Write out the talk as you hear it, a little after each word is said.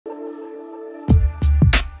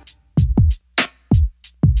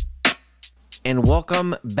and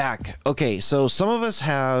welcome back. Okay, so some of us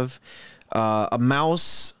have a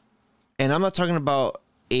mouse, and I'm not talking about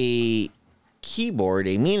a keyboard,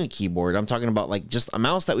 a mini keyboard. I'm talking about like just a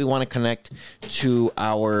mouse that we want to connect to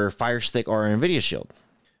our Fire Stick or our NVIDIA Shield.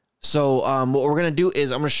 So what we're going to do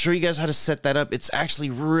is I'm going to show you guys how to set that up. It's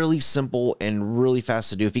actually really simple and really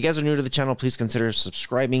fast to do. If you guys are new to the channel, please consider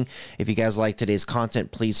subscribing. If you guys like today's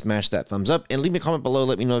content, please smash that thumbs up and leave me a comment below.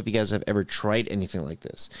 Let me know if you guys have ever tried anything like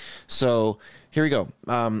this. So here we go.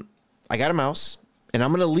 I got a mouse, and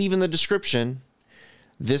I'm going to leave in the description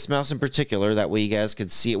this mouse in particular. That way you guys can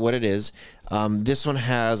see what it is. This one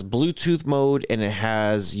has Bluetooth mode, and it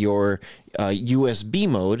has your USB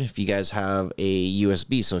mode if you guys have a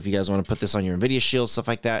USB. So if you guys want to put this on your NVIDIA Shield, stuff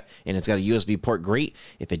like that, and it's got a USB port, great.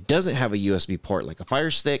 If it doesn't have a USB port like a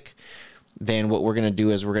Fire Stick, then what we're going to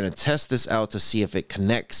do is we're going to test this out to see if it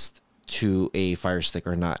connects to a Fire Stick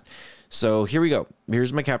or not. So here we go.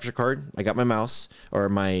 Here's my capture card. I got my mouse, or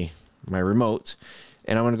my remote,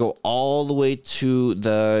 and I'm going to go all the way to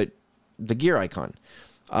the gear icon.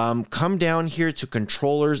 Come down here to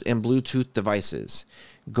controllers and Bluetooth devices.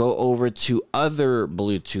 Go over to other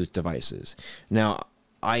Bluetooth devices. Now,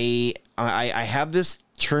 I have this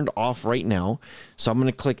turned off right now, so I'm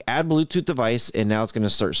going to click add Bluetooth device, and now it's going to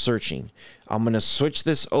start searching. I'm going to switch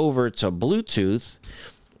this over to Bluetooth,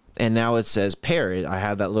 and now it says pair. I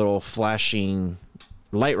have that little flashing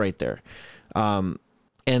light right there.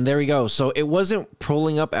 And there we go. So it wasn't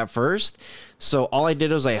pulling up at first. So all I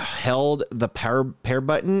did was I held the pair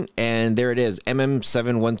button, and there it is,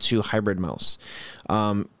 MM712 hybrid mouse.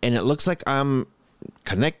 And it looks like I'm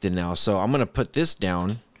connected now. So I'm going to put this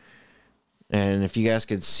down. And if you guys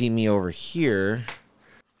could see me over here,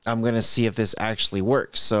 I'm going to see if this actually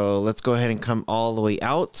works. So let's go ahead and come all the way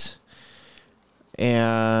out.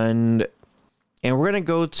 And we're going to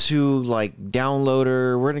go to like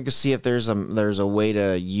downloader. We're going to see if there's a way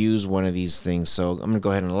to use one of these things. So I'm going to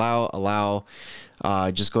go ahead and allow,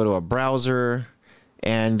 just go to a browser,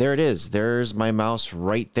 and there it is. There's my mouse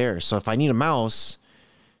right there. So if I need a mouse,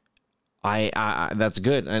 that's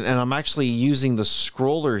good. And I'm actually using the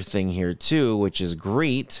scroller thing here too, which is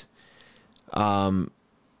great. Yeah,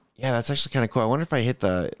 that's actually kind of cool. I wonder if I hit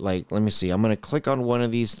the, like, let me see. I'm going to click on one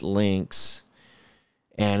of these links,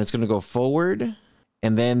 and it's going to go forward,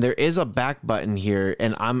 and then there is a back button here,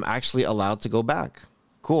 and I'm actually allowed to go back.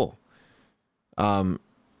 Cool.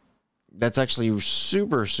 That's actually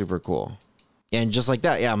super, super cool. And just like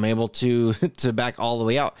that, yeah, I'm able to back all the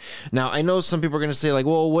way out. Now, I know some people are going to say, like,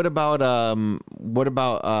 well, what about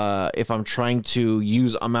if I'm trying to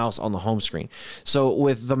use a mouse on the home screen? So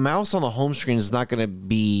with the mouse on the home screen, it's not going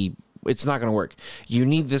to work. You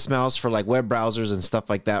need this mouse for like web browsers and stuff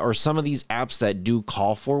like that, or some of these apps that do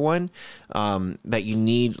call for one, that you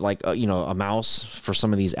need like a mouse for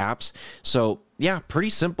some of these apps. So yeah, pretty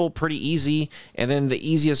simple, pretty easy. And then the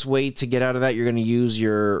easiest way to get out of that, you're going to use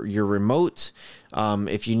your remote.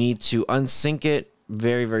 If you need to unsync it,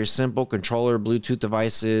 very, very simple. Controller, Bluetooth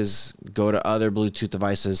devices, go to other Bluetooth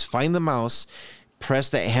devices, find the mouse, press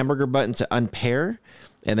that hamburger button to unpair,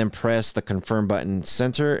 and then press the confirm button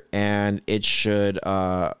center, and it should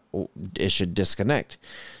disconnect.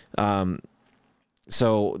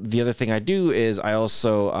 So the other thing I do is I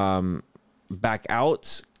also back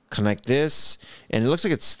out, connect this, and it looks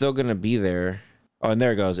like it's still gonna be there. Oh, and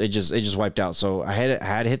there it goes. It just wiped out. So I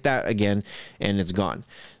had to hit that again, and it's gone.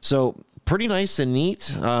 So pretty nice and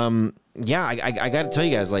neat. Yeah, I got to tell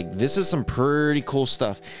you guys, like, this is some pretty cool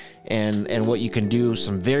stuff, and what you can do,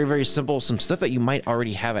 some very, very simple, some stuff that you might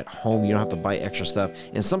already have at home. You don't have to buy extra stuff.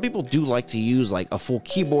 And some people do like to use like a full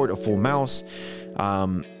keyboard, a full mouse.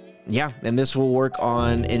 Yeah, and this will work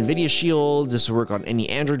on NVIDIA Shield. This will work on any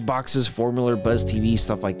Android boxes, Formula, Buzz TV,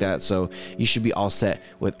 stuff like that. So you should be all set.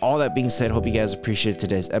 With all that being said, hope you guys appreciated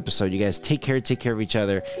today's episode. You guys take care of each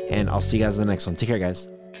other, and I'll see you guys in the next one. Take care, guys.